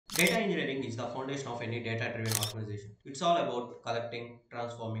Data engineering is the foundation of any data-driven organization. It's all about collecting,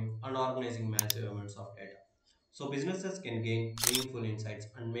 transforming, and organizing massive amounts of data, so businesses can gain meaningful insights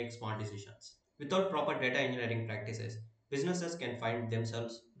and make smart decisions. Without proper data engineering practices, businesses can find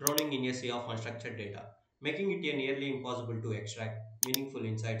themselves drowning in a sea of unstructured data, making it nearly impossible to extract meaningful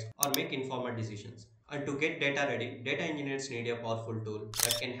insights or make informed decisions. And to get data ready, data engineers need a powerful tool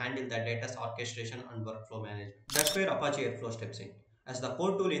that can handle the data's orchestration and workflow management. That's where Apache Airflow steps in. As the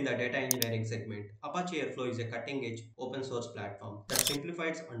core tool in the data engineering segment, Apache Airflow is a cutting-edge open source platform that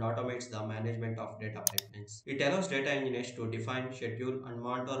simplifies and automates the management of data pipelines. It allows data engineers to define, schedule, and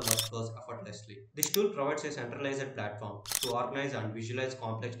monitor workflows effortlessly. This tool provides a centralized platform to organize and visualize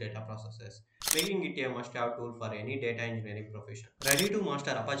complex data processes, making it a must-have tool for any data engineering profession. Ready to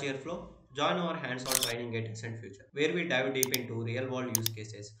master Apache Airflow? Join our hands-on training at AccentFuture, where we dive deep into real-world use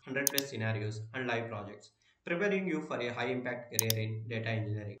cases, 100 plus scenarios, and live projects, preparing you for a high impact career in data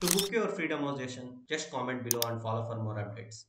engineering. To book your free demo session, just comment below and follow for more updates.